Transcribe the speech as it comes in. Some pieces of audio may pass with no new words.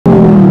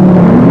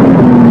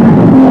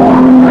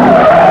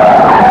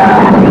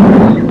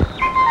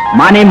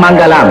மணி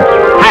மங்கலம்.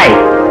 Hi,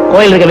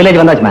 கோயில் இருக்க village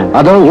வந்தாச்சு மேம்.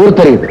 அதோ ஊர்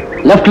தெரியுது.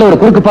 லெஃப்ட்ல ஒரு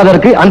குறுக்கு பாதை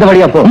இருக்கு, அந்த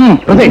வழியா போ.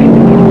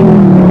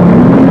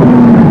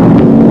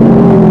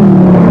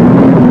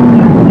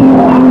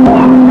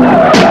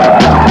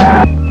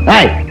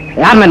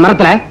 யார் மேன்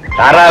மரத்துல?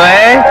 யாராவே?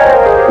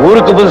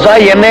 ஊருக்கு புதுசா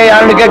என்ன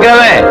யாருன்னு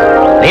கேட்கிறவன்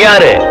நீ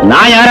யாரு?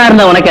 நான் யாரா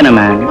இருந்தா உனக்கு என்ன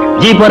மேன்?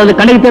 ஜீப் போறது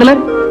கண்ணுக்கு தெரியல?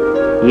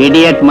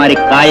 இடியட் மாதிரி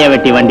காய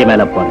வெட்டி வண்டி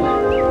மேல போறேன்.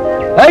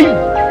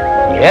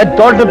 ஏன்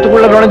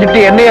தோட்டத்துக்குள்ள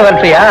நுழைஞ்சிட்டு என்னைய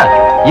வரட்டியா?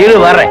 இரு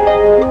வர்றேன்.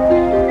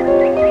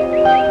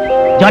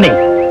 Johnny,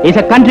 he's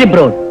a country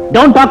bro.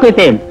 Don't talk with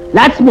him.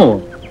 Let's move.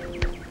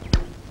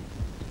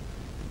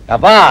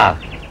 அப்பா,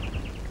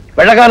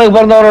 வெள்ளக்காரனுக்கு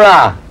பிறந்தவங்களா?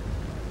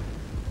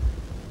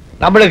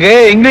 நம்மளுக்கு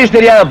இங்கிலீஷ்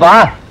தெரியாதப்பா.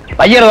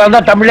 பையன் வந்தா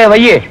தமிழே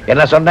வை.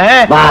 என்ன சொன்னேன்?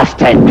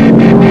 பாஸ்டன்.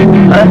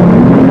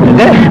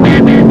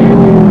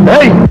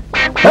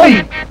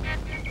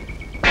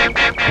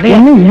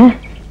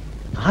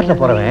 கார்ல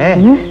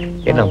போறவன்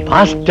என்ன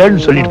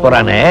பாஸ்டன் சொல்லிட்டு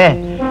போறானே,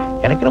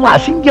 எனக்கு ரொம்ப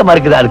அசிங்கமா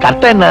இருக்குது. அதுக்கு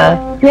அர்த்தம் என்ன?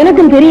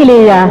 எனக்கும்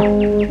தெரியலையா.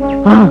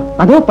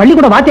 அதோ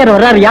பள்ளிக்கூட வாத்தியார்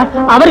வர்றாருயா,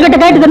 அவர்கிட்ட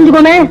கேட்டு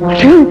தெரிஞ்சுக்கோமே.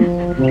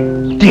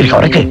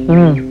 அவருக்கு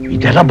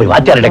இதெல்லாம் போய்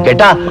வாத்தியார்கிட்ட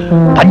கேட்டா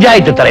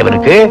பஞ்சாயத்து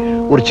தலைவருக்கு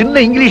ஒரு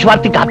சின்ன இங்கிலீஷ்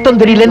வார்த்தைக்கு அர்த்தம்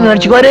தெரியலன்னு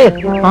நினைச்சுக்குவாரு.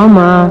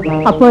 ஆமா,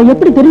 அப்ப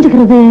எப்படி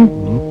தெரிஞ்சுக்கிறது?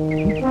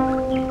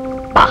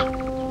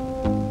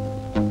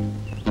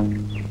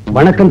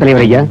 வணக்கம்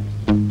தலைவர் ஐயா.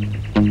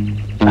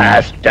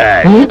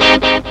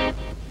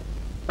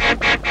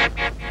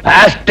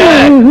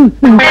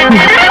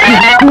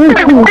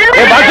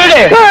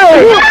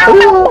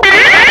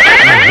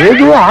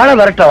 ஏதோ ஆள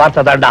விரட்ட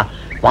வார்த்தை தாண்டா.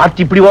 வார்த்தை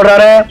இப்படி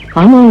ஓடுறாரு.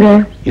 ஆமாங்க,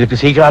 இதுக்கு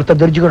சீக்கிரம் அர்த்தம்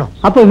தெரிஞ்சுக்கணும்.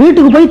 அப்ப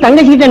வீட்டுக்கு போய்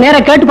தங்கச்சிட்ட நேரா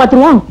கேட்டு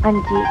பாத்துருவோம்.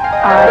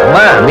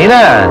 மீனா,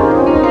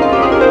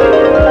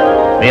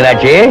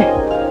 மீனாட்சி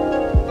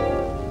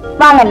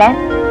வாங்கல.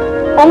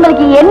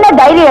 உங்களுக்கு என்ன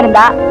தைரியம்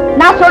இருந்தா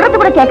நான் சொல்றது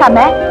கூட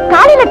கேட்காம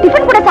காலையில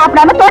டிஃபன் கூட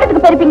சாப்பிடாம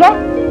தோட்டத்துக்கு போயிருப்பீங்க?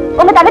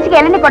 உங்க தங்கச்சிக்கு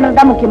இளநீ கொண்டு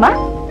வந்தா முக்கியமா?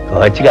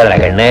 வச்சுக்காதடா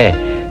கண்ணு.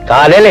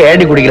 காலையில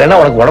ஏண்டி குடிக்கலன்னா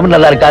உனக்கு உடம்பு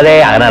நல்லா இருக்காதே,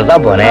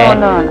 அதனாலதான்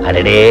போனேன்.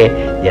 அடடே,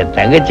 என்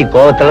தங்கச்சி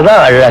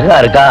கோவத்துலதான் அழகா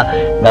இருக்கா.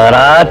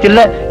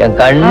 ராத்திரில என்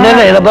கண்ணு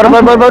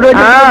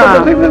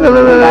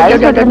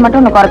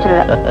மட்டும்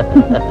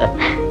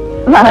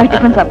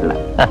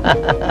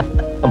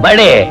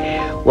மணி,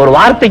 ஒரு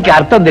வார்த்தைக்கு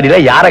அர்த்தம் தெரியல,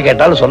 யார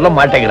கேட்டாலும் சொல்ல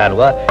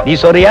மாட்டேங்கிறானுவோ. நீ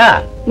சொல்றியா?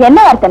 என்ன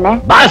வார்த்தை?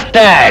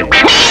 பாஸ்டர்.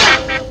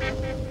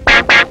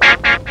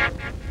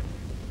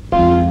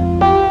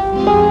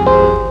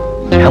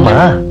 ஆமா,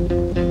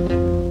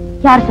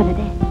 யார்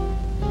சொன்னது?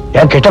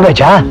 ஏன் கெட்ட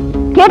பேச்சா?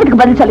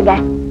 கேட்டதுக்கு பதில் சொல்லுங்க.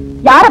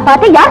 யார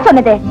பார்த்து யார்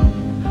சொன்னது?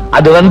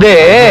 அது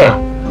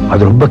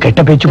ரொம்ப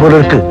கெட்ட பேச்சு போல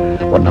இருக்கு.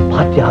 உன்னை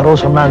பார்த்து யாரோ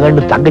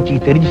சொன்னாங்கன்னு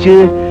தங்கச்சிக்கு தெரிஞ்சு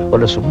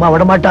உன்னை சும்மா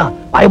விட மாட்டா.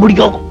 வாய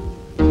முடிக்கும்.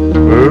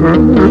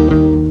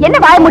 என்ன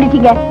வாய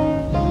முடிச்சீங்க?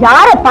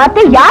 யார பார்த்து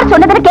யார்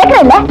சொன்னதுன்னு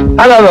கேட்கறேன்ல.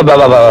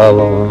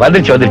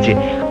 வந்துருச்சு.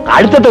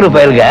 அடுத்த ஒரு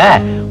பயிலுங்க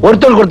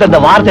ஒருத்தர் கொடுத்த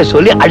அந்த வார்த்தை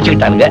சொல்லி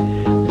அடிச்சுக்கிட்டானுங்க.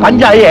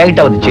 பஞ்சாயத்து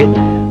என்கிட்ட வந்துச்சு.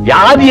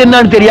 வியாதி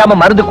என்னன்னு தெரியாம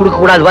மருந்து கொடுக்க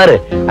கூடாது பாரு.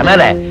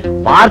 அதனால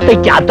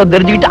வார்த்தைக்கு அர்த்தம்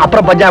தெரிஞ்சுக்கிட்டு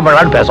அப்புறம் பஞ்சாயம்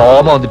பண்ணலான்னு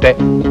பேசாம வந்துட்டேன்.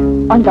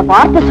 அந்த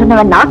வார்த்தை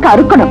சொன்னவன் நாக்கு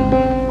அறுக்கணும்.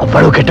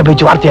 அவ்வளவு கெட்ட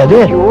பேச்சு வார்த்தையாது.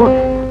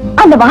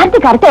 அந்த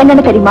வார்த்தைக்கு அர்த்தம்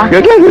என்னன்னு தெரியுமா?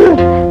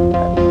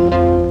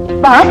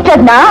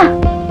 பாஸ்டர்னா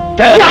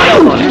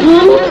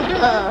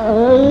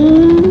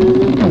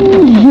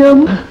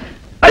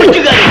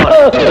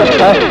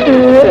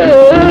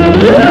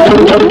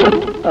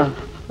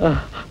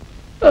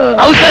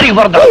அவசாரிக்கு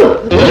பிறந்தவன்.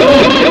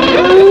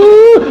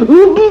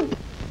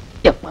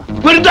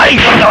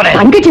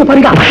 தங்கச்சியை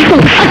பாருங்க.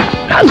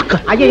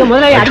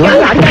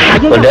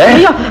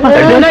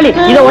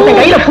 இதை ஒருத்த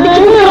கையில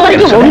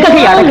பிடிச்சு உங்க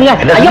கை அடக்குங்க.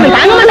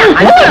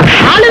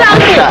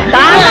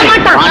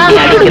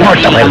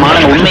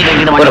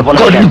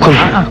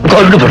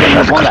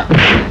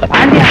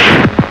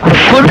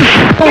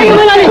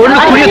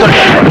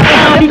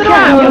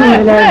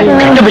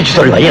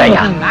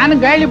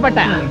 நானும்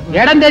கேள்விப்பட்டேன்.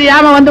 இடம்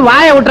தெரியாம வந்து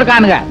வாய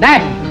விட்டுருக்கானுங்க.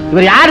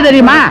 இவர் யாரு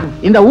தெரியுமா?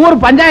 இந்த ஊர்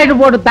பஞ்சாயத்து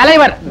போர்டு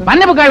தலைவர்.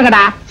 மன்னிப்பு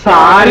கேளுங்கடா.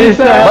 Sorry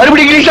sir.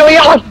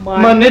 மறுபடியும்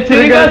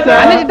மன்னிச்சிருங்க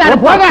சார்.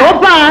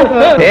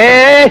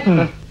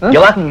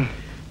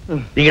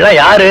 நீங்களா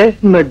யாரு?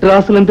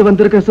 மெட்ராஸ்ல இருந்து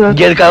வந்திருக்கேன் சார்.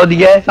 இங்க எதுக்காக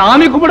வந்தீங்க?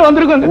 சாமி கும்பிட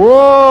வந்திருக்கோங்க. ஓ,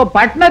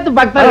 பட்டணத்து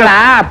பக்தர்களா?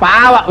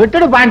 பாவம்,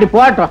 விட்டுடு பாண்டி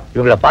போட்டோம்.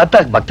 இவங்கள பார்த்தா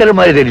பக்தர்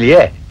மாதிரி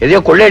தெரியலையே. எதையோ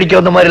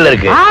கொள்ளையடிக்க வந்த மாதிரி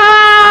இருக்கு.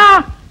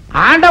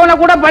 ஆண்டவனை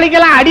கூட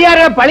பழிக்கலாம், அடியார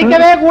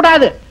பழிக்கவே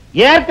கூடாது.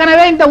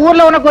 ஏற்கனவே இந்த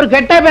ஊர்ல உனக்கு ஒரு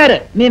கெட்ட பேரு.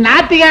 நீ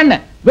நாத்திகன்னு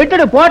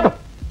விட்டுடு போட்டோம்.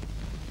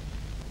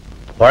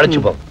 உழைச்சு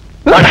போ.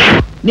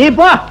 நீ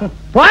போ.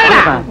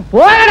 போடா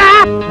போடா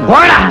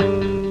போடா.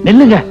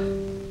 நில்லுங்க,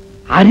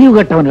 அறிவு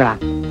கட்டவன்களா.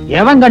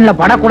 எவன் கண்ணுல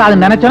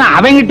படக்கூடாதுன்னு நினைச்சோன்னா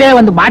அவங்கிட்டே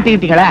வந்து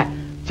மாட்டிக்கிட்டீங்களே.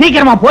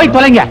 சீக்கிரமா போய்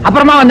தொலைங்க,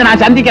 அப்புறமா வந்து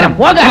நான் சந்திக்கிறேன்.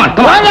 போக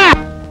போக.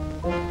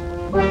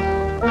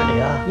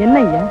 என்ன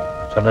ஐயா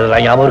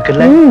சொன்னதெல்லாம் ஞாபகம்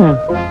இருக்குல்ல?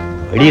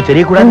 வெளியே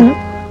தெரியக்கூடாது.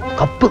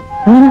 கப்பு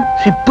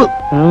சிப்பு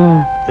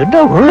என்ன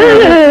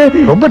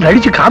ரொம்ப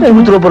நடிச்சு காப்பி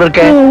கொடுத்துட போற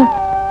இருக்க.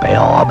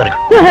 பயாம இருக்கு,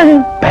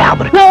 பயாம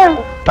இருக்கு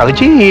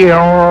தகச்சி.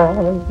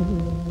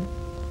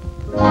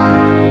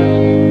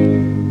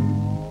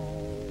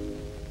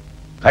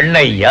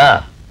 கண்ணையா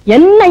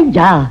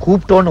என்னையா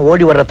கூப்பிட்டோன்னு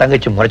ஓடி வர்ற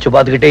தங்கச்சி முறைச்சு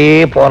பாத்துக்கிட்டே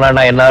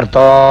போனா என்ன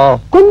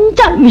அர்த்தம்?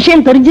 கொஞ்சம்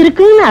விஷயம்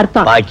தெரிஞ்சிருக்குன்னு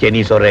அர்த்தம். பாக்கிய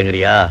நீ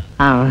சொல்றேங்கறியா?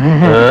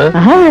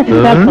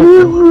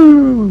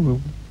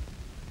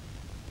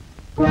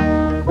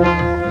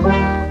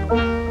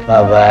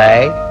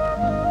 பாபாய்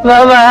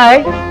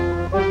பாபாய்.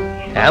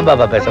 ஏன்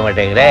பாபா பேச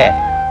மாட்டேங்கிற?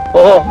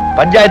 ஓ,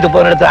 பஞ்சாயத்து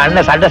போன இடத்துல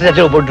அண்ணன் சண்டை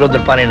சச்சரவு போட்டு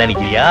வந்திருப்பான்னு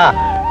நினைக்கிறியா?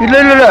 இல்ல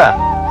இல்ல இல்ல,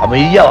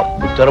 அமைதியா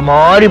புத்தர்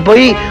மாதிரி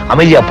போய்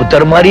அமைதியா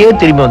புத்தர் மாதிரியே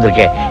திரும்பி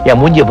வந்திருக்கேன். என்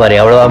மூஞ்சி பாரு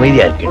எவ்வளவு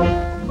அமைதியா இருக்கு.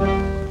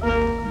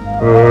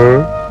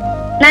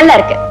 நல்லா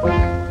இருக்கு.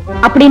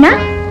 அப்படின்னா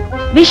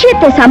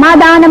விஷயத்தை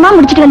சமாதானமா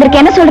முடிச்சிட்டு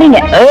வந்திருக்கேன். என்ன சொல்றீங்க?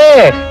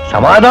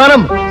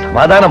 சமாதானம்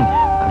சமாதானம்.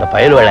 அந்த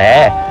பயல்வளை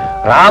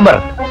ராமர்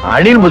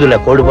அணில் முதுல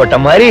கோடு போட்ட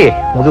மாதிரி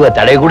முதுவை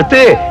தடை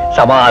கொடுத்து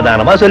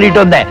சமாதானமா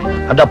சொல்லிட்டு வந்தேன்.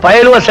 அந்த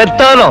பயலுவ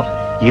செத்தாலும்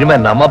இனிமே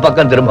நம்ம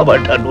பக்கம் திரும்ப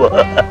மாட்டான்.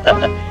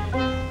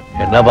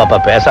 என்ன பாப்பா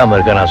பேசாம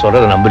இருக்க? நான்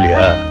சொல்றத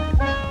நம்பலையா?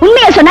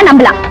 உண்மையா சொன்னா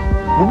நம்பலாம்.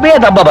 உண்மையா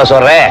தான் பாப்பா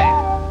சொல்றேன்.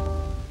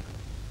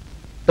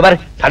 பாரு,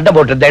 சண்டை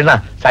போட்டு இருந்தேன்னா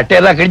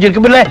சட்டையெல்லாம்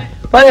கிழிஞ்சிருக்கும் இல்ல?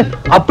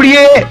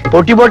 அப்படியே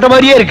பொட்டி போட்ட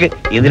மாதிரியே இருக்கு.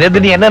 இதுல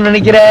இருந்து நீ என்ன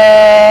நினைக்கிற?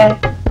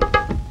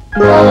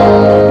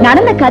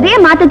 நடந்த கதையை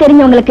மாத்த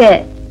தெரிஞ்சவங்களுக்கு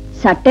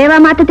சட்டையவா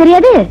மாத்த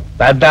தெரியாது?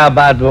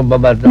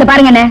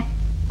 பாருங்க,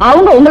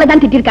 அவங்க உங்களை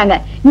தான் திட்டிருக்காங்க,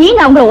 நீங்க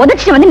அவங்களை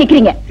உதச்சிட்டு வந்து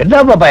நிக்கிறீங்க.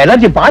 என்ன பாப்பா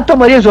எல்லாத்தையும் பார்த்த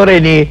மாதிரியே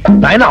சொல்றேன் நீ?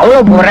 நான் என்ன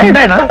அவ்வளவு போறேன்?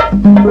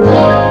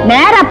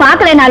 நேரா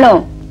பாக்கலைனாலும்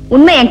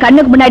உண்மை என்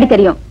கண்ணுக்கு முன்னாடி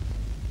தெரியும்.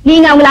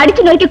 நீங்க அவங்களை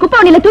அடிச்சு நோக்கி குப்பை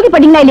வண்டியில தூக்கி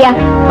போட்டீங்களா இல்லையா?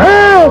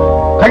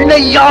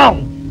 கண்ணையா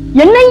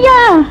என்னையா?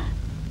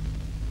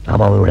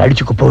 நாம அவங்களோட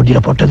அடிச்சு குப்பை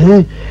வண்டியில போட்டது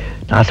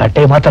நான்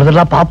சட்டையை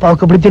மாத்துறதெல்லாம்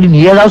பாப்பாவுக்கு எப்படி தெரியும்?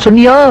 நீ ஏதாவது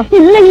சொன்னியா?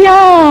 இல்லையா,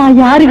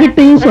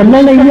 யாருகிட்டையும்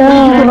சொல்லலையா.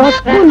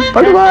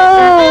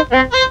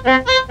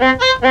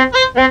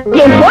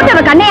 என்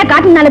போட்டவ கண்ணையா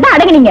காட்டினாலதான்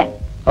அடங்குனீங்க.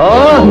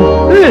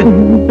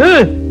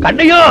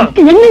 கண்ணையா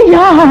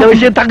என்னையா இந்த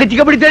விஷயம்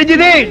தங்கச்சிக்கு எப்படி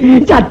தெரிஞ்சது?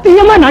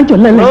 சத்தியமா நான்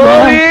சொல்லல.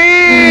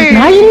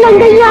 நான்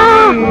இல்லைங்கய்யா.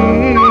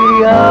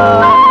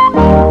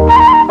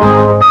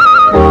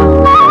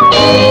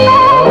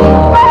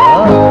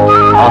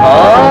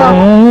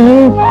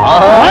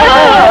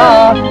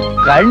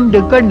 கண்டு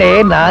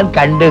கொண்டேன், நான்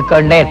கண்டு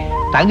கொண்டேன்.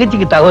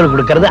 தங்கச்சிக்கு தகவல்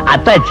கொடுக்கறது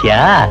அத்தாச்சியா?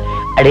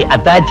 அடி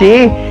அத்தாச்சி,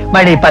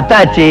 மணி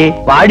பத்தாச்சி,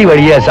 வாடி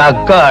வழிய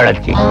சக்கா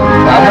அழைச்சி.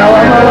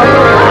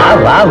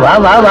 வா வா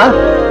வா வா.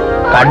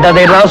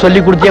 கண்டதையெல்லாம் சொல்லி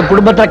கொடுத்திய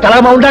குடும்பத்தை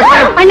கலாம உண்டாக்க.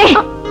 அண்ணே,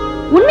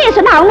 உண்மையை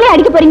சொன்னா அவங்களே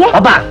அடிக்க போறீங்க.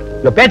 அப்பா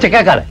இந்த பேச்ச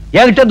கேட்காத.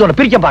 என்கிட்ட இருந்து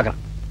பிரிக்க பாக்குறேன்.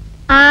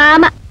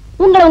 ஆமா,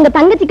 உங்களை உங்க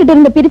தங்கச்சி கிட்ட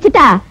இருந்து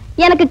பிரிச்சுட்டா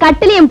எனக்கு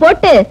கட்டிலையும்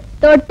போட்டு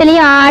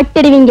தொட்டிலையும்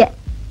ஆட்டிடுவீங்க.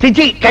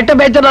 சிச்சி, கெட்ட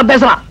பேச்ச நான்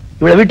பேசலாம்.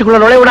 இவளை வீட்டுக்குள்ள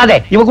நுழைய விடாதே,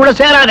 இவ கூட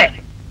சேராதே.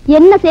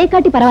 என்ன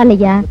சேர்க்காட்டி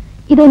பரவாயில்லையா?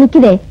 இதோ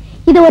நிக்குதே,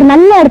 இது ஒரு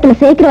நல்ல இடத்துல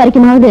சேர்க்கிற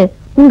வரைக்குமாவது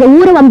உங்க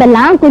ஊரு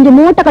வம்பெல்லாம் கொஞ்சம்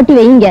மூட்டை கட்டி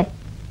வைங்க.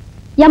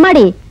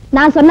 எம்மாடி,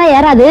 நான் சொன்னா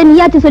யாராவது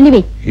நீயாச்சும் சொல்லி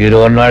வை.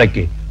 20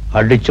 நாளைக்கு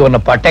அடிச்சு உன்ன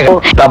பட்டை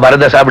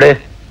மருந்த சாப்பிடு,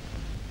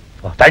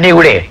 தண்ணி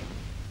குடி,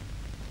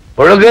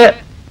 ஒழுங்கு.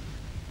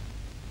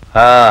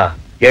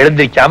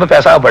 எழுந்திருக்காம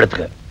பேசாம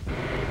படுத்துக்க.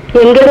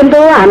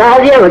 எங்கிருந்தோ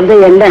அனாதையா வந்த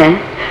என்ன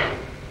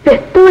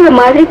பெத்தவ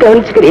மாதிரி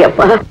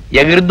கவனிச்சுக்கிறியப்பா.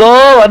 எங்கிருந்தோ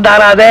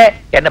வந்தாராதே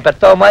என்ன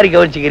பெத்தவ மாதிரி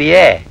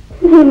கவனிச்சுக்கிறியே.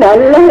 நீ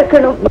நல்லா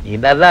இருக்கணும். நீ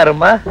நல்லா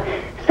இருமா.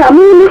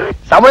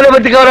 சமையல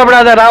பத்தி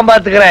கவலைப்படாத, நான்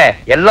பாத்துக்கிறேன்.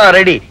 எல்லாம்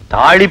ரெடி.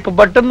 தாளிப்பு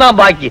மட்டும் தான்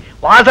பாக்கி.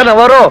 வாசனை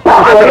வரும்.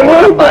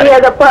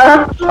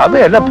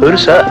 சமையல் எல்லாம்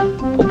பெருசா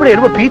எப்படி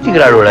ரொம்ப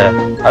பீத்திக்கிறாள்.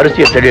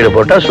 அரிசிய தடியில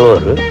போட்டா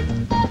சோறு,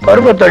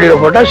 பருப்பு தடியில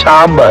போட்டா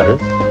சாம்பார்,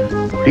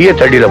 புளிய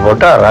தடியில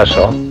போட்டா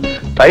ரசம்,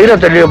 தயிர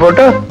தடியில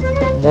போட்டா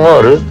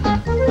மோரு.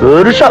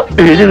 பெருசா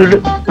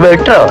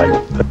வெட்ட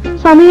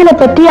சமையலை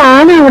பத்தி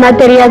ஆனா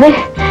தெரியாது.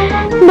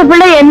 இந்த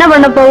பிள்ளை என்ன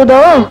பண்ண போகுதோ?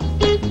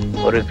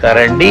 ஒரு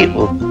கரண்டி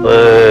உப்பு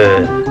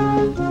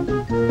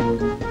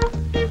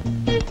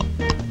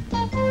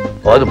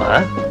போதுமா?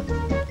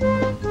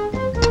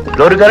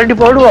 ஒரு கரண்டி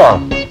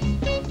போடுவோம்.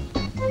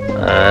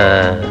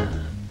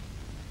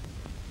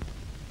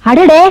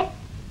 அடடே,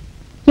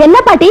 என்ன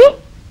பாட்டி,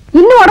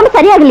 இன்னும் உடம்பு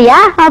சரியாகலையா?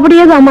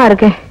 அப்படியே அம்மா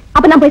இருக்கு.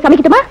 அப்ப நான் போய்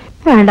சமைக்கட்டுமா?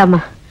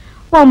 வேண்டாமா,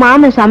 உன்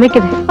மாமன்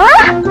சமைக்குது.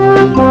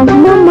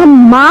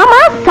 மாமா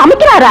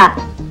சமைக்கிறாரா?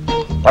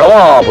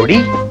 பழவா பொடி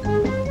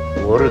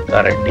ஒரு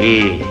கரண்டி.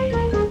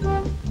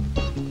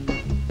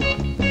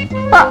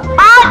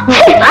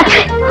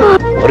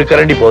 ஒரு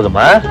கரண்டி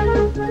போதுமா?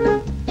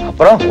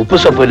 அப்புறம் உப்பு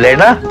சப்பு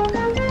இல்லைன்னா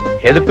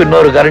எதுக்கு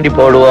இன்னொரு கரண்டி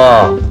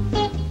போடுவோம்?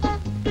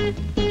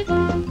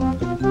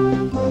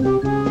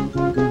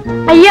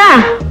 ஐயா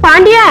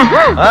பாண்டியா.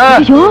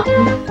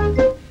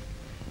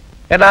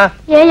 என்ன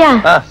ஏயா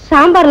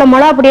சாம்பார்ல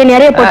மிளகா அப்படியே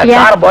நிறைய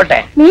போட்டியா?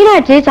 போட்டேன்.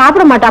 மீனாட்சி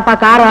சாப்பிட மாட்டாப்பா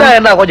காரம்.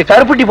 என்ன கொஞ்சம்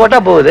கருப்பட்டி போட்டா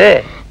போகுது.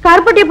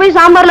 கருப்பட்டி போய்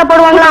சாம்பார்ல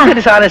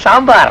போடுவாங்களா?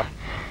 சாம்பார்.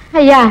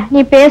 ஐயா நீ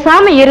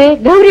பேசாம இரு,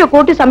 கௌரிய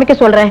கூட்டி சமைக்க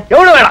சொல்றேன்.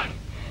 எவ்வளவு வேணாம்,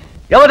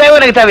 எவ்வளவு தேவை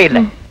எனக்கு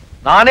தேவையில்லை.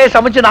 நானே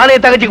சமைச்சு நானே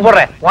தங்கச்சிக்கு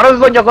போடுறேன். உனக்கு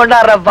கொஞ்சம்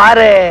கொண்டாடுற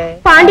பாரு.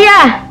 பாண்டியா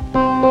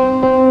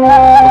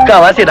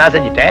முக்காவாசி நான்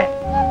செஞ்சுட்டேன்.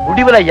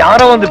 முடிவுல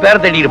யாரோ வந்து பேர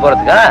தேடிட்டு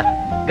போறதுக்கா?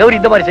 கௌரி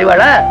இந்த மாதிரி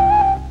செய்வாளா?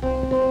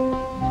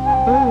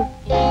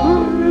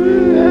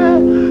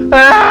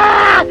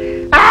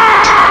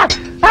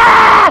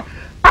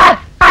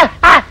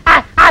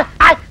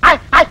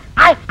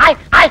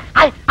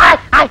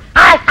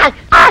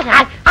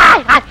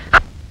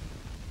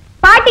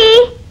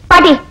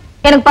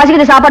 எனக்கு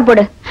பசிக்குது, சாப்பாடு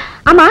போடு.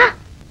 ஆமா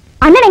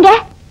அண்ணன் எங்க?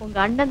 உங்க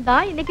அண்ணன்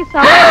தான் இன்னைக்கு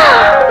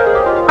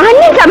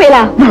அண்ணன்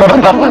சமையலா?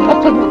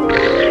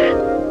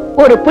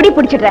 ஒரு புடி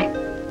புடிச்சிடுறேன்.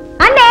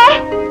 அண்ணே,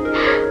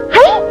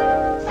 ஹை,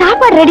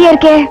 சாப்பாடு ரெடியா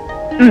இருக்கே.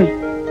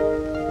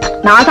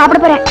 நான் சாப்பிட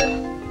போறேன்.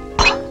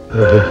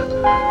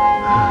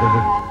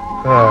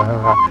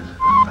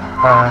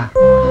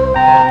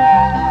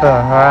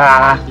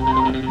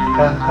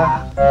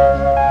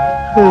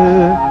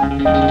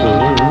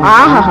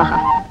 ஆஹா,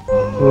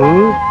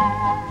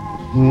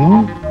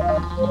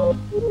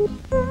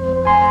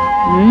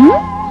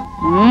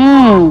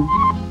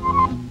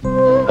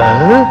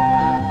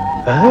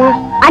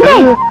 அண்ணே,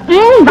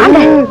 வாங்க.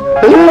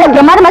 இவ்வளவு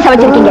பிரமாதமா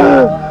சமைச்சிருக்கீங்க.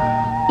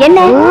 என்ன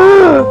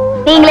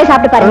நீங்களே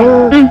சாப்பிட்டு பாருங்க.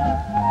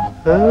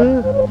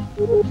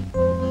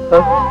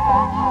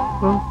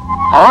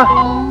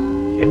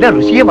 என்ன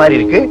ருசியே மாறி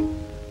இருக்கு?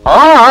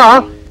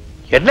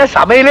 என்ன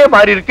சமையலே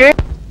மாறி இருக்கு?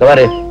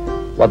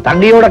 உன்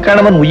தங்கையோட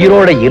கணவன்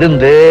உயிரோட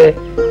இருந்து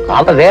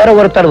அவன் வேற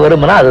ஒருத்தர்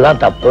வரும்னா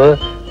அதுதான் தப்பு.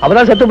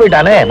 அவதான் செத்து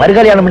போயிட்டானே,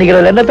 மறுகல்யாணம்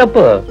பண்ணிக்கிறதுல என்ன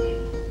தப்பு?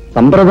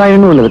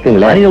 சம்பிரதாயம்னு ஒண்ணு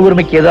இருக்குங்களா? மனித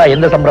உரிமைக்கு ஏதோ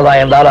எந்த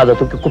சம்பிரதாயம் இருந்தாலும் அதை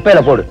தூக்கி குப்பையில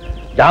போடு.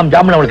 ஜாம்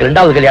அவனுக்கு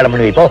 2வது கல்யாணம்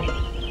பண்ணி வைப்போ.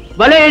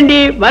 வலையண்டி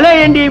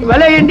வலையண்டி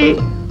வலையண்டி,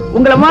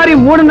 உங்களை மாதிரி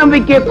மூட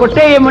நம்பிக்கை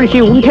கொட்டைய மனுஷி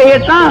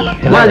உண்டையத்தான்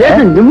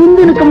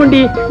நிமிந்து நிற்க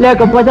முடி,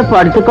 லேக்கப்போத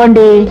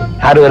படுத்துக்கொண்டி.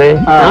 யாரு?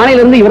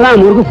 நாளையில இருந்து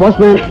இவர்தான் ஊருக்கு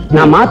போஸ்ட்மேன்.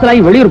 நான்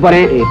மாத்திராய் வெளியூர்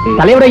போறேன்.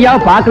 தலைவரையா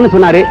பாக்கணும்னு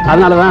சொன்னாரு,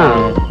 அதனாலதான்.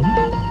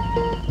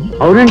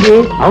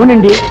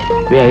 அவனண்டி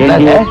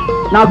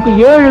నాకు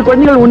 7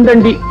 குழந்தைகள்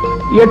உண்டண்டி.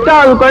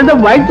 8வது குழந்தை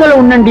வயிற்றுல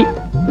உண்டண்டி.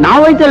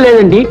 நான் వయసులో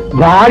లేదండి,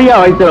 భార్య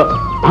వయసులో.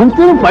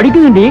 అందరూ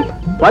పడికిందండి.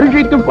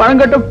 పరీక్షకి పణం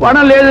కట్ట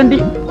పణం లేదండి.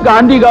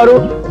 గాంధీ గారు,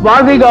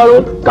 వాజీ గారు,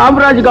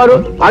 కామరాజ్ గారు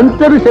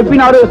అందరూ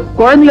చెప్పినారు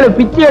కుழந்தைகளை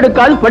పిచ్చి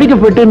எடுக்காது படிக்க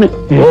పెట్టుன்னு.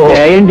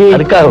 వేయండి.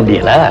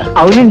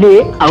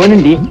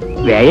 అవునండి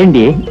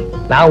వేయండి.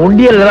 நான்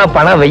உண்டியல்ல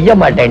பணம் வைய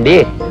மாட்டேன்டி.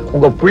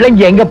 உங்க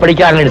பிள்ளைங்க எங்க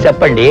படிக்கிறாங்கன்னு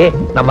செப்பண்டி,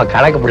 நம்ம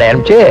கணக்கு பிள்ளை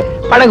அனுப்பிச்சு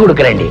பணம்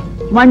கொடுக்கறேன்டி.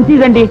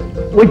 మంచిదండి,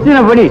 వచ్చిన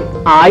పని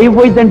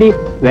ఆగిపోయిందండి.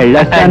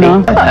 వెళ్ళొస్తాను.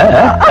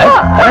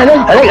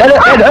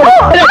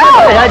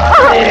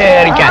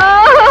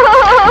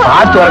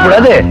 பார்த்து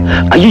வரக்கூடாது.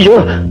 ஐயோ,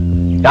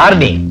 யார்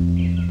நீ?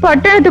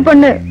 பட்டணத்து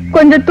பொண்ணு,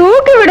 கொஞ்சம்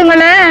தூக்கி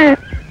விடுங்களேன்.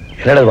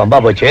 என்னடா வம்பா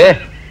போச்சு?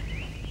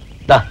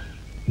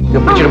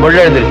 பிடிச்சிட்டு மொள்ள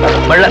எழுந்து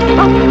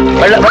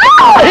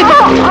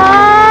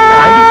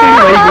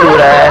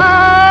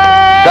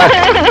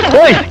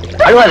போய்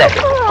அழுவாத.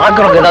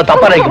 ஆக்கிறவங்க ஏதாவது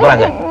தப்பா நினைக்க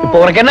போறாங்க. இப்ப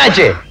உனக்கு என்ன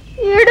ஆச்சு?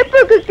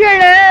 இடுப்புக்கு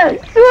கீழே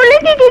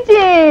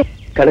சுளுக்கிக்கிச்சு.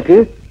 கணக்கு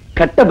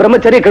கட்ட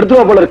பிரம்மச்சாரிய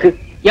கெடுத்துவா போல இருக்கு.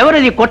 ఎవరు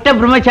కొట్ట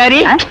బ్రహ్మచారి?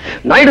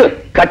 నాయుడు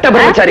కట్ట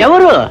బ్రహ్మచారి.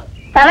 ఎవరు?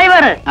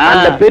 தலைவர்.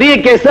 அந்த பெரிய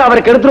கேஸ்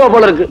அவரை கெடுத்துவா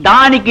போல இருக்கு.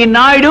 దానికి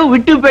నాయుడు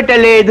విట్టు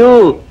పెట్టలేదు.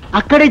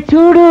 అక్కడ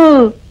చూడు.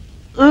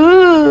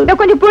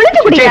 கொஞ்சம்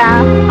புளிச்சு குடியா.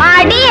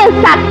 அடிய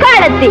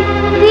சக்காலத்தி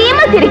சீம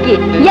சிரிக்கி.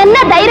 என்ன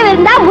தைரியம்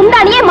இருந்தா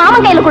முந்தானியே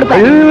மாமன் கையில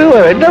கொடுப்பேன்.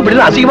 என்ன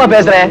இப்படி அசிங்கமா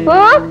பேசுறேன்?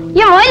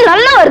 என் வாயில்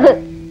நல்லா வருது.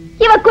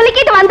 இவ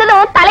குலுக்கிட்டு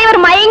வந்ததும் தலைவர்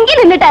மயங்கி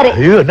நின்னுட்டாரு.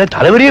 ஐயோ, என்ன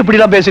தலைவரே இப்படி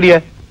எல்லாம் பேசுறீங்க?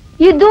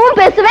 இதுவும்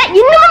பேசுவேன்,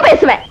 இன்னமும்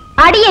பேசுவேன்.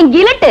 அடி என்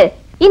கிழட்டு.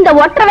 இந்த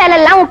ஒற்ற வேலை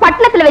எல்லாம் உன்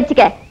பட்டணத்துல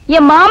வச்சுக்க.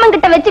 என் மாமன்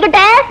கிட்ட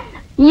வச்சுக்கிட்ட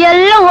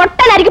எல்லாம் ஒட்ட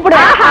நறுக்கி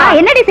போடுவேன்.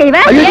 என்னடி செய்வ?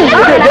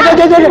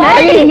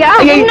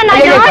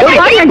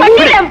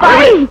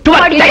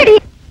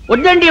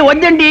 వద్దండి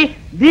వద్దండి,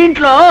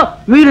 దీంట్లో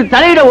వీరు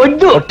తలయిడ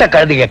వద్దు. ஒட்ட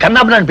கழுதிங்க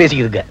கண்ணாபுரான்னு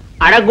பேசிக்கிதுங்க.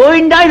 அட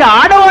கோவிந்தா, இது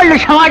ஆடவாళ్ళ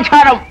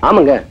சமாச்சாரம்.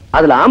 ஆமாங்க,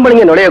 அதுல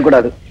ஆம்பளைங்க நுழைய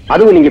கூடாது.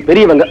 அதுவும் நீங்க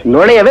பெரியவங்க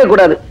நுழையவே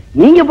கூடாது.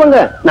 நீங்க போங்க,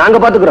 நாங்க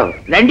பாத்துக்கிறோம்.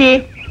 రండి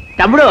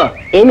తమ్ముడు.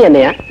 ఏమి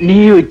అన్నయ్య?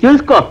 నీవు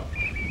చూసుకో,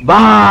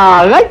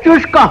 బాగా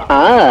చూసుకో.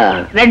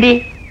 రండి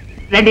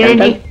రండి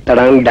రండి.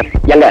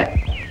 எங்க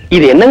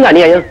இது என்னங்க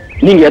அநியாயம்?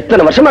 நீங்க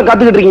எத்தனை வருஷமா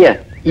காத்துக்கிட்டு இருக்கீங்க.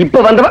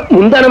 இப்ப வந்தவன்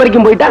முந்தான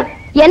வரைக்கும் போயிட்டா.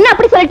 என்ன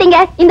அப்படி சொல்லிட்டீங்க?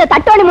 இந்த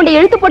தட்டோணி முண்டை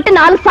இழுத்து போட்டு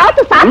 4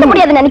 சாத்து சாத்த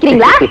முடியாதுன்னு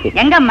நினைக்கிறீங்களா?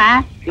 எங்கம்மா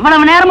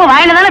இவ்வளவு நேரமும்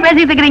வாயில தானே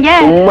பேசிட்டு இருக்கீங்க?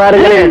 சும்மா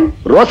இருங்களே.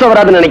 ரோசா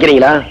வராதுன்னு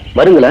நினைக்கிறீங்களா?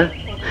 வருங்களா?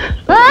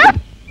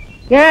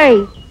 ஏய்,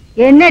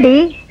 என்னடி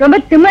ரொம்ப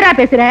திமிரா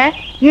பேசுற?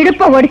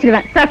 இடுப்ப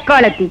ஒடிச்சிருவேன்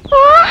சக்காலத்தி.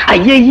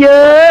 ஐயோ,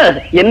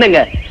 என்னங்க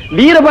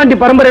வீரபாண்டி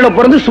பரம்பரையில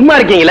பிறந்து சும்மா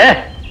இருக்கீங்களே.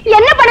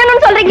 என்ன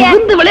பண்ணணும்னு சொல்றீங்க?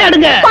 வந்து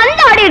விளையாடுங்க.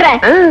 பந்து ஆடிடுறேன்.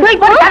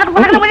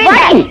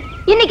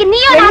 இன்னைக்கு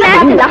நீயும்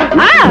நானும்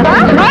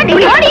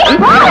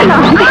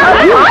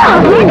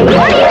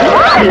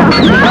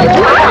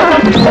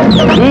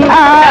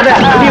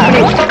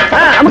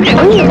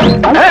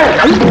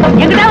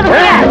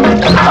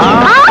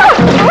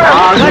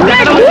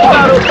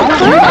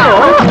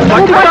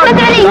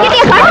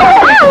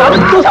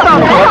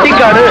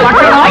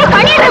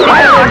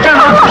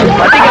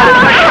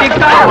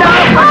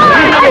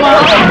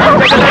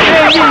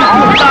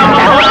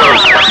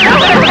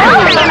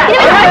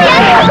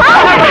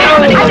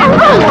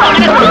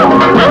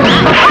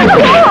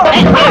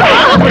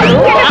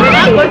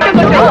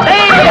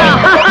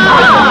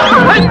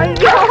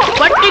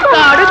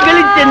பட்டிக்காடு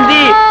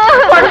கிழிச்சந்தி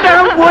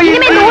பட்டணம் போய்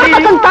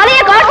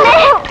தலையை காட்டு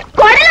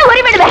கொடல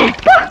உரிமிடுவேன்.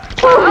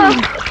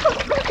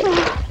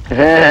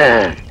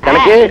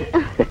 கணக்கு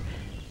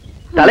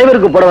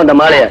தலைவருக்கு போட வந்த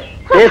மாலைய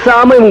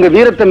பேசாம இவங்க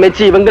வீரத்தை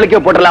மெச்சி இவங்களுக்கே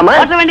போடலாமா?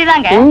 போட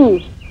வேண்டியதாங்க.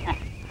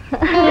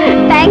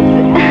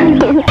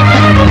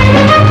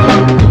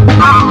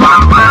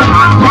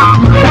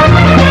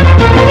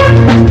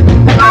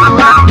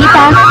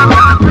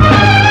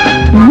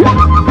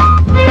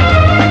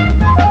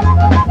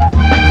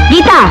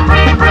 கீதா,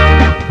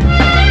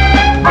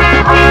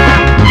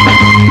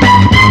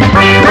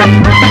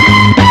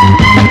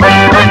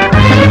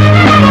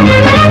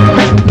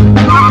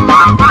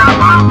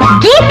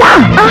 கீதா,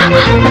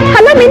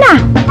 ஹலோ மீனா.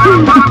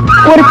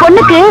 ஒரு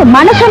பொண்ணுக்கு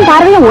மனசும்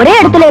பார்வையும் ஒரே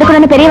இடத்துல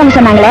இருக்கணும்னு பெரியவங்க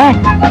சொன்னாங்களே,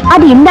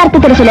 அது இந்த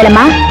அர்த்தத்துல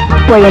சொல்லலமா?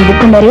 போய் என்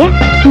புக்கு நிறைய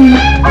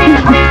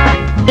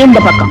இந்த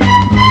பக்கம்.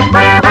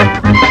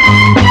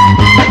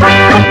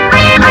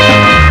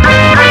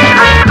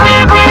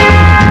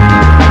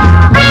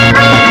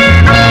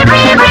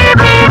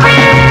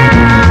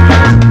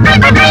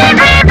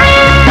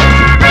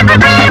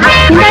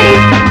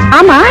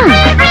 ஆமா,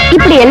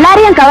 இப்படி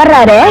எல்லாரையும்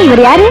கவர்றாரு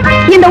இவர் யாரு?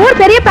 இந்த ஊர்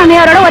பெரிய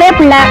பண்ணையாரோட ஒரே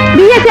பிள்ளை.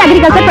 பிஎஸ்சி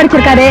அக்ரிகல்ச்சர்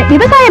படிச்சிருக்காரு.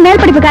 விவசாய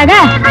மேல் படிப்புக்காக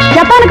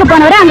ஜப்பானுக்கு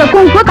போனவரை அங்க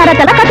குங்கு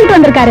கரத்தெல்லாம் கத்திட்டு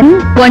வந்திருக்காரு.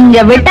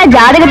 கொஞ்சம் விட்டா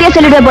ஜாதகத்தையே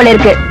சொல்லிடுவே போல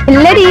இருக்கு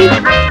இல்லடி?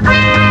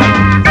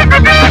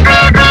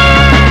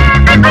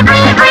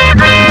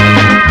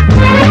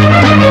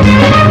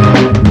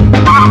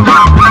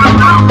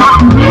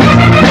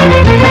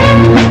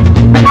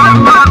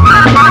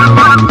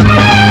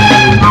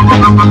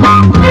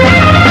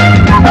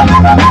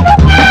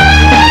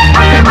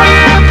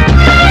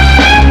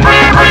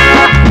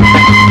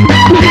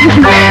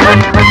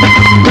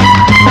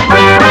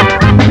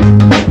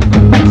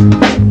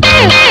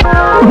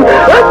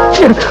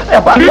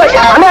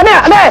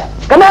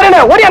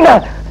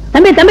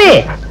 தம்பி தம்பி,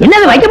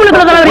 என்னது வைக்க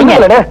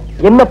முடியல?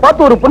 என்ன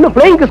பார்த்து ஒரு பொண்ணு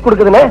பிளைங் கிஸ்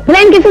கொடுக்குதுனே.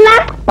 பிளைன் கிஸ்னா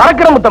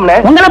பறக்கிற முத்தம்னே.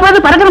 உங்களை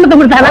பார்த்து பறக்கிற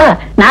முத்தம் கொடுத்தாரா?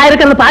 நான்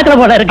இருக்கிறது பாக்குற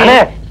போல இருக்கு.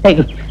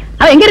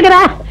 அவ எங்க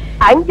இருக்கிறா?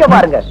 அங்க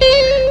பாருங்க.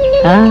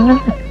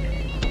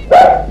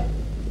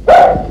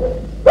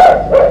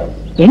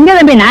 எங்க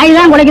தம்பி நாய்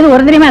தான் குலைக்குது,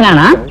 ஒரு தெரியுமா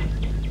காணோம்?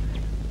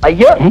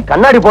 ஐயோ,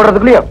 கண்ணாடி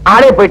போடுறதுக்குள்ளயும்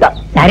ஆளே போயிட்டா.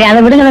 சரி, அதை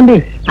விடுங்க தம்பி.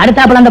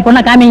 அடுத்தாப்புல அந்த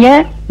பொண்ணை காமிங்க,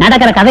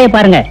 நடக்கிற கதையை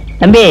பாருங்க.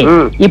 தம்பி,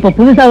 இப்ப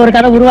புதுசா ஒரு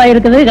கதை உருவாகி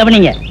இருக்குது,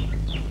 கவனிங்க.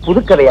 புது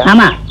கதையா?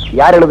 ஆமா.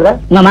 யார் எழுதுற?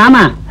 உங்க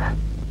மாமா.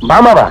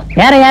 மாமாவா?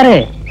 வேற யாரு?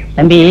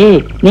 தம்பி,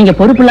 நீங்க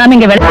பொறுப்பு இல்லாம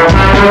இங்க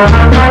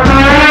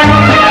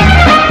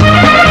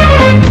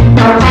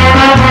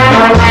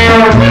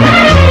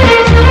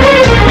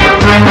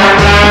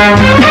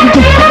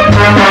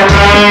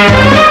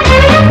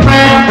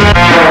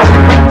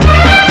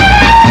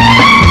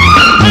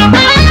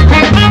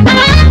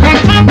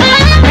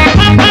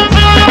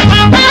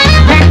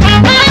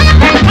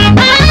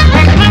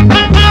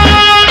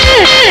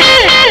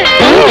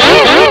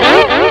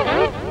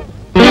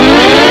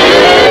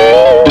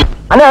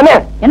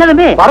என்ன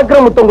தம்பி? பறக்கிற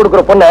முத்தம்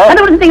கொடுக்கிற பொண்ணு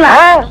கண்டுபிடிச்சிட்டீங்களா?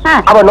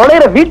 அவ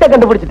நுழையிற வீட்டை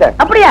கண்டுபிடிச்சிட்டேன்.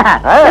 அப்படியா?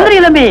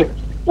 தம்பி,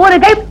 ஒரு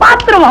கை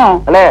பாத்துருவோம்.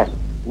 அண்ணே,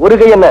 ஒரு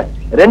கை என்ன,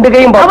 ரெண்டு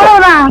கையும்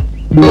அவ்வளவுதான்.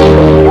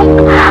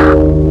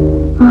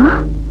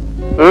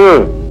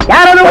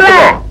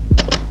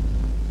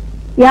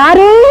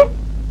 யாரு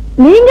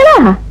நீங்களா?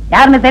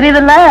 யாருன்னு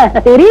தெரியுதுல்ல?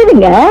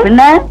 தெரியுதுங்க.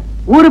 என்ன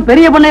ஊரு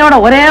பெரிய பொண்ணையோட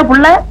ஒரே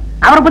புள்ள,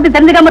 அவரை பத்தி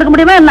தெரிஞ்சுக்காம இருக்க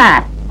முடியுமா என்ன?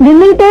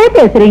 நின்னுட்டே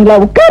பேசுறீங்களா?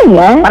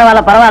 உட்காருங்க.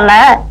 பரவாயில்ல பரவாயில்ல,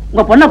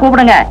 உங்க பொண்ணை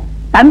கூப்பிடுங்க.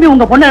 தம்பி,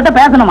 உங்க பொண்ணு கிட்ட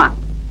பேசணுமா?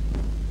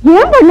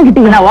 ஏன்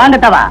பண்ணிக்கிட்டீங்க?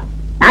 வாங்கிட்டவா?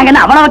 நாங்க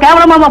என்ன அவ்வளவு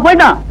கேவலமா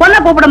போயிட்டோம்? பொண்ணை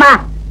கூப்பிடுமா?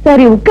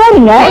 சரி,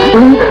 உட்காருங்க.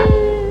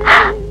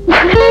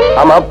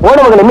 ஆமா,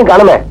 போனவங்க இன்னும்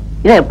காணுமே.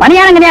 இது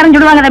பணியாரங்க நேரம்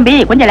சொல்லுவாங்க தம்பி,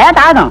 கொஞ்சம்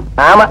லேட் ஆகும்.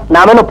 ஆமா,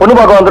 நாம என்ன பொண்ணு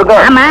பார்க்க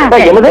வந்திருக்கோம். ஆமா.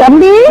 என்னது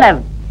தம்பி,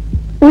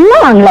 உள்ள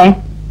வாங்களேன்.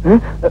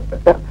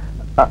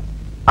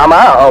 ஆமா,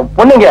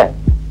 பொண்ணுங்க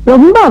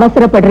ரொம்ப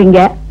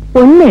அவசரப்படுறீங்க.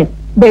 பொண்ணு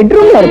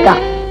பெட்ரூம்ல இருக்கா.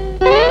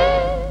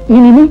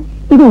 இனிமே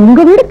இது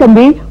உங்க வீடு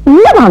தம்பி,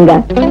 உள்ள வாங்க.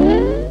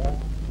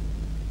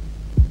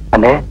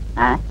 அண்ணே,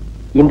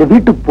 இந்த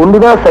வீட்டு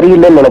பொண்ணுதான்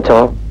சரியில்லைன்னு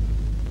நினைச்சோம்.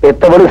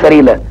 பெத்தவனும்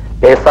சரியில்லை.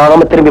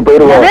 பேசாம திரும்பி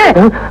போயிருவோம்.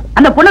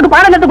 அந்த பொண்ணுக்கு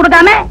பாடம் கத்து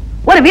கொடுக்காம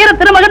ஒரு வீர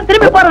திருமகன்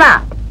திரும்பி போறதா?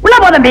 உள்ள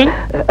போ தம்பி.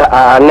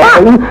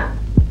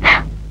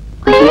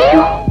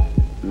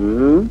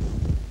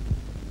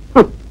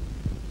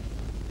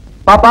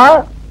 பாப்பா,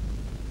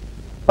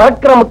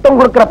 பறக்கிற முத்தம்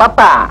கொடுக்கிற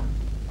பாப்பா,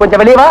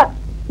 கொஞ்சம் வெளியே வா.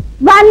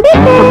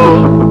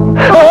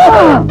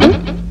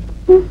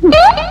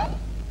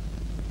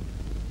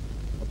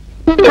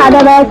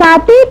 கதவை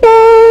சாத்திட்டு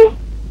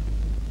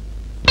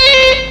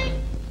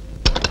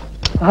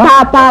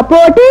பாப்பா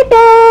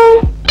போட்டுட்டு.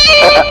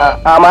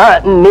 ஆமா,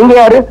 நீங்க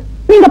யாரு?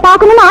 நீங்க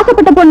பாக்கணும்னு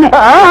ஆசைப்பட்ட பொண்ணு.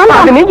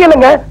 நீங்க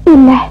இல்லங்க.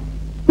 இல்ல,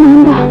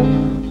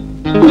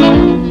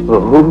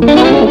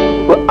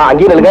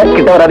 அங்கேயும் இல்லங்க,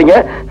 கிட்ட வராதீங்க.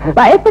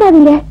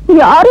 பயப்படாதீங்க,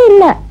 யாரும்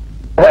இல்ல.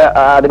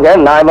 அதுங்க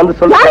நான் வந்து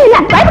சொல்றேன்.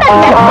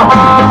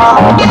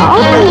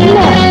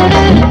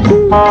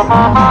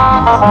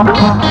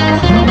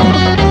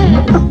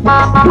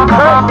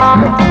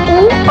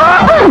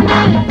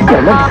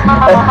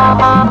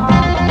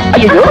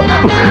 ஐயோ,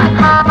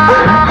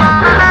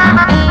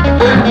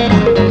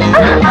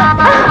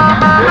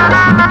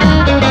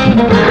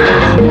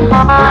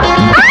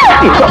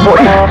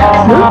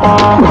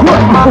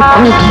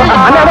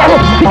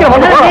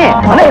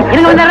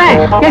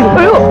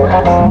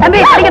 தம்பி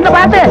அடிக்கிறத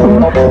பார்த்து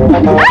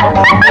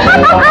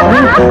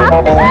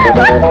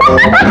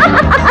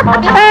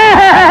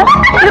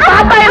இது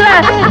பாப்பா இல்ல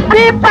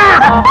தீப்பா.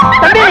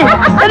 தம்பி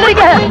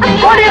எந்திரிக்க,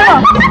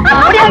 ஓடிடுவோம்,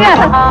 ஓடியாங்க.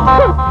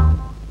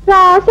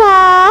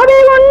 ராசாவி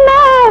உன்ன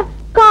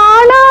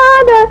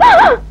காணாத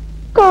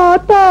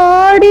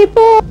காத்தாடி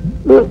போ.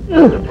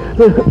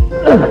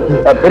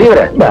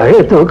 பெரியவரே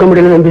தூக்க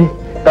முடியல தம்பி.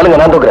 சொல்லுங்க,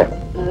 நான் தூக்குறேன்.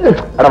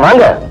 அட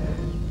வாங்க.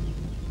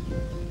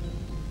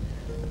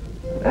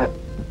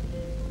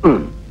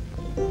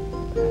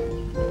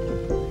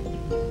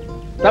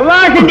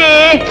 சவாஷண்டி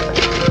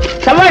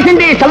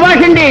சவாஷண்டி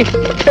சவாஷண்டி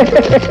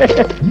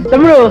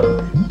తమ్ముడు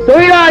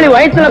தொழிலாளி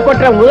వయసుல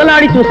కొట్ట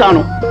முதலாளி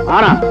చూసాను.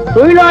 ஆனா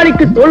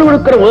தொழிலாளிக்கு தோள்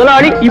கொடுக்கிற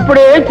முதலாளி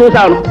இப்பడే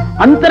చూసాను.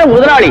 అంతర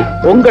முதலாளி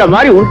உங்கள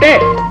மாதிரி ఉంటే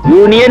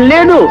యూనియన్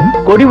లేదు,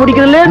 కొడి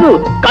பிடிக்கிறது లేదు,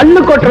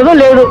 కళ్ళు కొట్టறது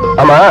లేదు.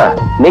 ஆமா,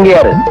 நீங்க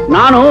யாரு?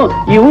 நானு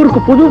ఈ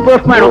ఊருக்கு புது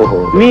போஸ்ட்மேன்.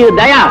 మీ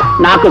దయ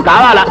నాకు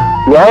కావాలా?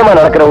 நியாயமா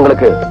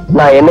நடக்கிறவங்களுக்கு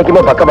நான்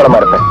என்னைக்குமே பக்கபலமா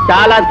இருப்பேன்.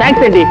 చాలా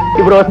థ్యాంక్స్ అండి.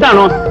 ఇప్పుడు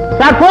వస్తాను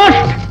సార్.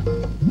 పోస్ట్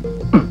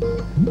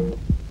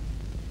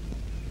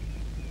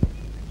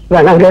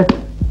வேணாங்க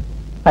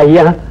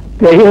ஐயா,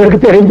 பெரியவருக்கு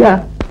தெரிஞ்சா.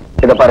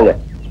 இத பாருங்க,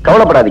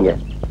 கவலைப்படாதீங்க.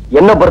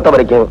 என்ன பொறுத்த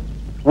வரைக்கும்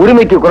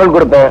உரிமைக்கு குரல்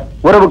கொடுப்பேன்,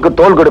 உறவுக்கு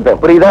தோள் கொடுப்பேன்.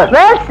 புரியுதா?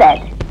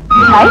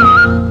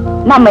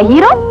 நம்ம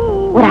ஹீரோ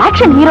ஒரு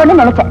ஆக்ஷன் ஹீரோன்னு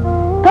நினைச்சேன்.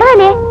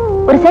 பரவாயில்லையே,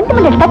 ஒரு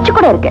சென்டிமெண்டல் டச்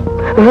கூட இருக்கு.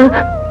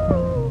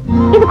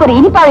 இதுக்கு ஒரு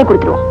இனிப்பாவை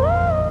கொடுத்துருவோம்.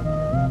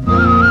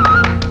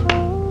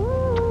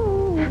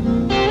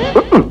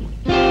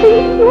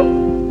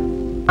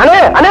 அண்ணே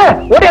அண்ணே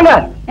ஓடியாங்க.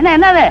 என்ன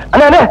என்னது?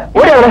 அண்ணே அண்ணே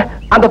ஓடியாங்க.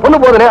 அந்த பொண்ணு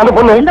போதுனே, அந்த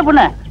பொண்ணு. எந்த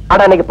பொண்ணு? அட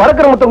இன்னைக்கு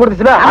பறக்கிற முத்தம்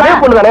கொடுத்துச்சுல, அதே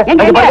பொண்ணு தானே.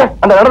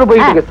 அந்த நடந்து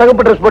போயிட்டு இருக்கு,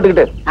 சகப்பு ட்ரெஸ்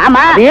போட்டுக்கிட்டு.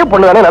 ஆமா, அதே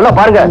பொண்ணு தானே. நல்லா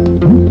பாருங்க.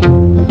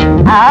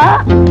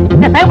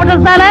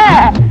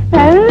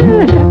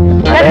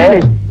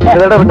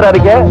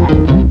 விட்டுறாதீங்க.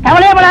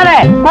 கவலையே படாத,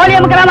 கோழி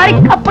அமுக்கிற மாதிரி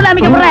கப்புல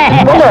அமைக்க போறேன்.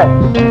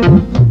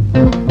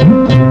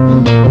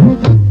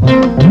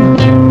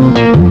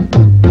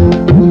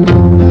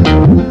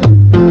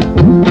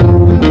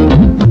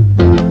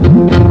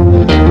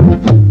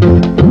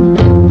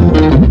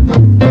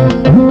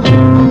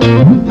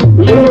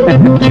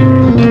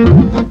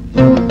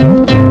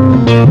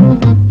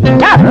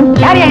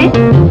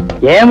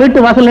 என் வீட்டு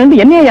வாசல்ல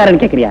இருந்து என்ன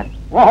யாருன்னு கேக்குறியா?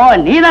 ஓஹோ,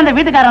 நீதான் அந்த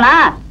வீட்டுக்காரனா?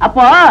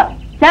 அப்போ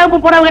சேவப்பு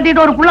புடவை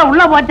கட்டிட்டு ஒரு புள்ள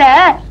உள்ள போச்ச,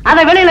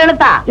 அதை வெளியில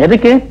இழுத்தா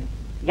எதுக்கு?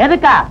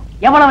 எதுக்கா?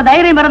 எவ்வளவு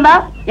தைரியம் இருந்தா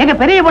எங்க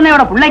பெரிய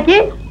பொண்ணையோட பிள்ளைக்கு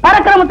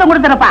பறக்கிற முத்தம்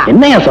கொடுத்திருப்பா.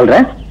 என்னையா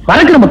சொல்ற?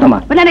 பறக்கிற முத்தமா?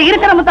 பின்ன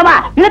இருக்கிற முத்தமா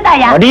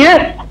இழுத்தாயா? அடியே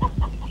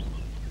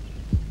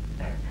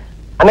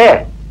அண்ணே,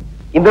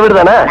 இந்த வீடு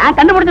தானே? நான்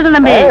கண்டுபிடிச்சது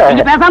தம்பி.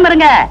 நீங்க பேசாம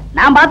இருங்க,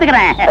 நான்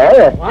பாத்துக்கிறேன்.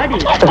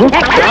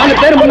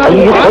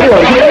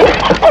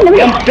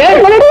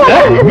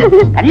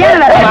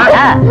 கல்யாணம் வேற.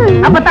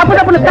 அப்ப தப்பு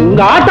தப்பு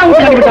உங்க ஆட்டா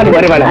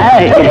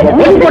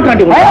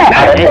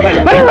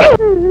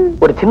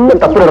ஒரு சின்ன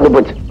தப்பு நடந்து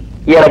போச்சு.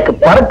 எனக்கு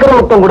பறக்கிற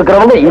முத்தம்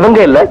கொடுக்கறவங்க இவங்க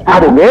இல்ல,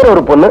 அது வேற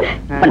ஒரு பொண்ணு.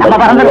 நம்ம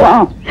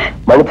பறந்துருவோம்.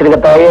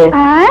 மன்னிச்சிருங்க தாயே.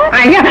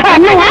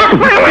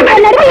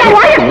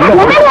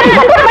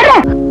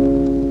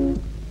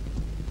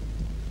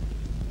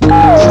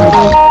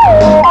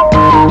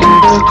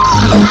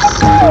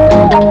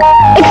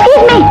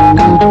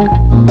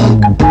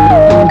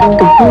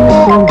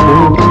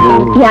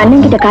 என்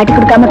அண்ணன் கிட்ட காட்டி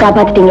கொடுக்காம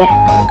காப்பாத்திட்டீங்க,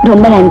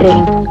 ரொம்ப நன்றி.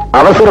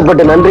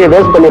 அவசரப்பட்டு நன்றியை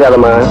வேஸ்ட்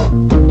பண்ணிடாதம்மா.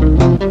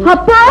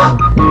 அப்பா,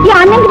 என்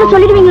அண்ணன் கிட்ட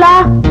சொல்லிடுவீங்களா?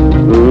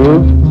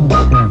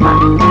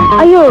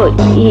 ஐயோ,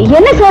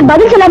 என்ன சார்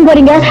பதில் சொல்லாம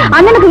போறீங்க?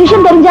 அண்ணனுக்கு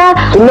விஷயம் தெரிஞ்சா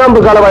சுண்ணாம்பு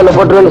காலவாயில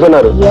போட்டுருவேன்னு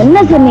சொன்னாரு.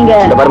 என்ன சார் நீங்க?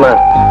 பாருமா,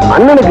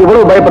 அண்ணனுக்கு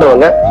இவ்வளவு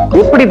பயப்படுவாங்க,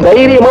 இப்படி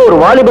தைரியமா ஒரு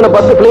வாலிபனை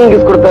பார்த்து பிளேயிங்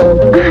கிஸ் கொடுத்த.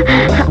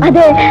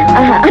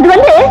 அது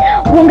வந்து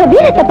உங்க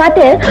வீரத்தை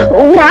பார்த்து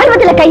ஒரு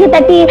ஆர்வத்துல கையை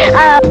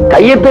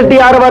தட்டி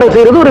ஆரவாரம்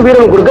செய்யறது ஒரு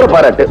வீரன் கொடுக்கிற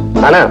பாராட்டு.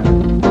 ஆனா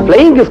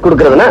பிளேயிங் கிஸ்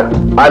கொடுக்கறதுனா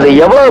அது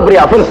எவ்வளவு பெரிய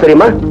அஃபென்ஸ்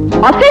தெரியுமா?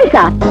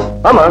 அஃபென்ஸா?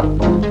 ஆமா,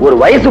 ஒரு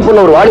வயசு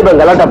பொண்ணு ஒரு வாலிபன்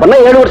கலாட்டா பண்ணா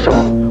 7 வருஷம்,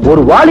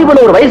 ஒரு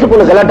வாலிபன் ஒரு வயசு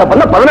பொண்ணு கலாட்டா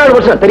பண்ணா 14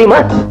 வருஷம். தெரியுமா?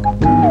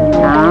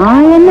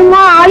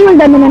 என்னமா ஆயுள்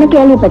தண்டனை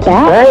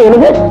கேள்விப்பட்டேன்.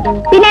 என்னது?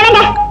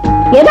 என்னங்க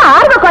ஏதோ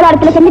ஆர்வ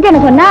கோளாறுல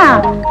செஞ்சுட்டேன்னு சொன்னா?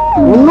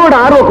 உன்னோட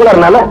ஆர்வ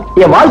கோளாறுனால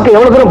என் வாழ்க்கை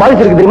எவ்வளவு தூரம்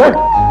பாதிச்சிருக்கு தெரியுமா?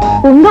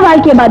 உங்க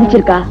வாழ்க்கையை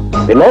பாதிச்சிருக்கா?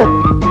 என்ன,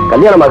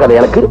 கல்யாணம் ஆகாத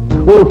எனக்கு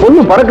ஒரு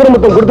பொண்ணு பறக்கிற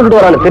முத்தம் கொடுத்துட்டு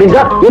வரான்னு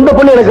தெரிஞ்சா எந்த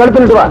பொண்ணு எனக்கு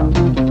கழுத்துட்டு வா?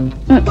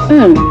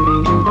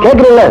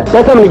 கேக்குறீங்களா?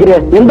 பேசாம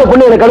நிக்கிறேன். எந்த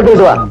பொண்ணு எனக்கு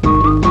கழுத்துட்டு வா?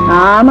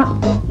 ஆமா,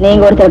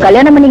 நீங்க ஒருத்தர்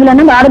கல்யாணம்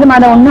பண்ணிக்கலன்னா பாரத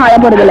மாதம் ஒண்ணும்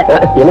அழப்படுதில்ல.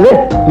 எனவே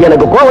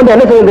எனக்கு கோவம் வந்து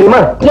என்ன செய்யும் தெரியுமா?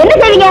 என்ன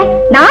செய்வீங்க?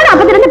 நானும்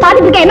அப்பத்துல இருந்து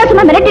பாத்துட்டு இருக்கேன். என்ன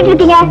சும்மா மிரட்டிட்டு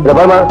இருக்கீங்க?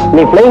 பாருமா,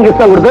 நீ பிளைங் கிஸ்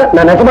தான் கொடுத்த,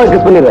 நான் நெசமா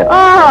கிஸ் பண்ணிடுவேன்.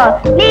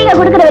 நீங்க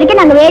குடுக்கற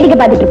வரைக்கும் நாங்க வேடிக்கை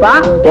பாத்துட்டு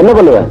இருப்போம். என்ன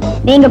பண்ணுவேன்?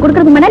 நீங்க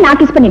குடுக்கறதுக்கு முன்னாடி நான்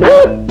கிஸ்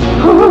பண்ணிடுவேன்.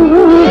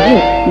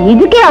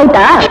 இதுக்கே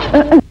அவுட்டா?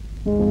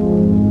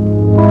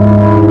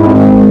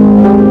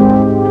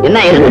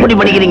 என்ன எப்படி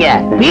படிக்கிறீங்க?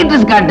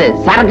 பீட்டர்ஸ் காட்டு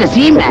சரக்கு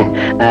சீமை.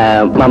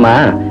 மாமா,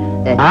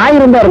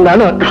 1000 தான்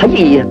இருந்தாலும்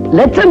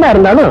லட்சம் தான்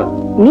இருந்தாலும்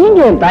நீங்க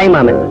என் தாய்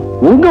மாமன்.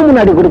 உங்க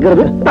முன்னாடி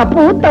கொடுக்கறது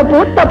தப்பு தப்பு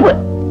தப்பு.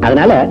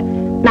 அதனால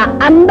நான்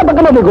அந்த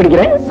பக்கமா போய்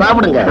குடிக்கிறேன்.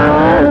 சாப்பிடுங்க.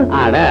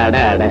 அட அட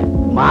அட,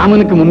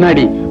 மாமனுக்கு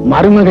முன்னாடி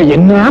மருமக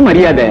என்ன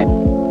மரியாதை.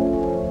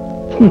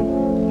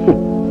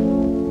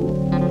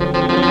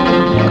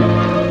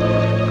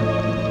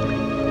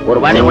 ஒரு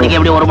வாடி முடிக்க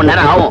எப்படி 1 மணி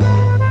நேரம் ஆகும்?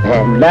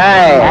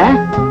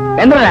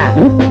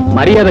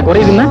 மரியாதை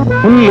குறையுதுன்னா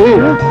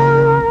புல்லு.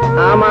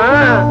 ஆமா,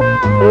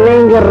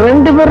 நீங்க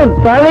 2 பேரும்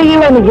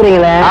தலையில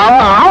நிக்கிறீங்களே.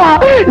 ஆமா ஆமா,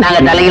 நாங்க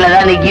தலையில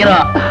தான்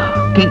நிக்கிறோம்.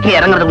 கிக்கி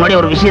இறங்குறதுக்கு முன்னாடி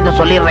ஒரு விஷயத்த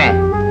சொல்லிடுறேன்.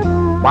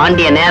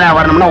 பாண்டியன் நேரா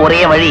வரணும்னா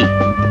ஒரே வழி.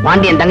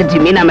 பாண்டியன் தங்கச்சி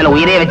மீனா மேல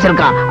உயிரே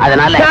வச்சிருக்கான்.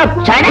 அதனால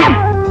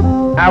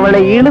அவளை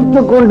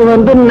இழுத்து கொண்டு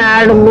வந்து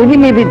 4 மிதி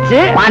மிதிச்சு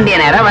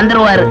பாண்டியன் நேரா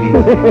வந்துருவாரு.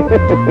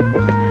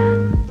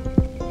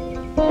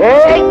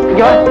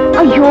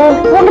 ஐயோ,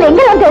 உங்களை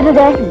எங்க வந்து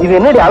தேடுறது? இது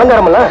என்னடி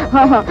அலங்காரம் எல்லாம்?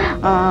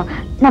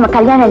 நம்ம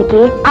கல்யாணம்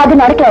அன்னைக்கு அது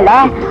நடக்கல,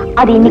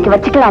 அது இன்னைக்கு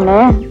வச்சுக்கலான்னு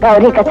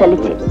ரேகா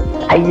சொல்லிச்சு.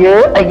 ஐயோ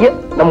ஐயோ,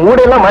 நம்ம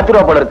ஊடையெல்லாம்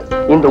மாத்திருவா போல இருக்கு.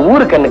 இந்த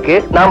ஊரு கண்ணுக்கு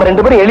நாம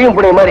 2 பேரும் எளியும்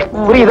புடைய மாதிரி.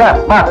 புரியுதா?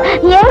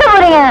 எங்க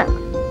போறீங்க?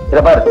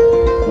 இத பாரு,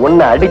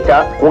 உன்னை அடிச்சா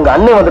உங்க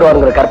அண்ணன்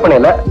வந்துருவாருங்கிற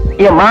கற்பனையில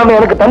என் மாமன்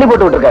எனக்கு தண்ணி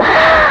போட்டு விட்டுருக்காரு.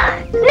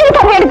 நீங்க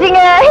தண்ணி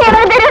அடிச்சீங்க?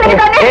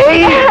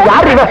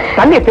 யாரு இவ?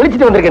 தண்ணியை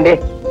தெளிச்சுட்டு வந்திருக்கேன்டி.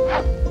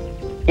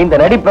 இந்த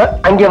நடிப்ப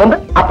அங்கே வந்து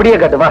அப்படியே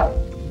காட்டுவா.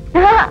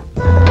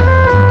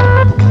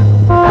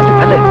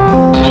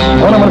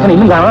 போன மனுஷன்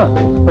இன்னும் காணோம்.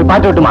 போய்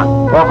பாட்டு விட்டுமா?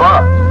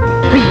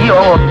 ஐயோ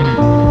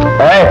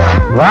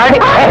வாடி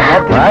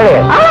வாடி.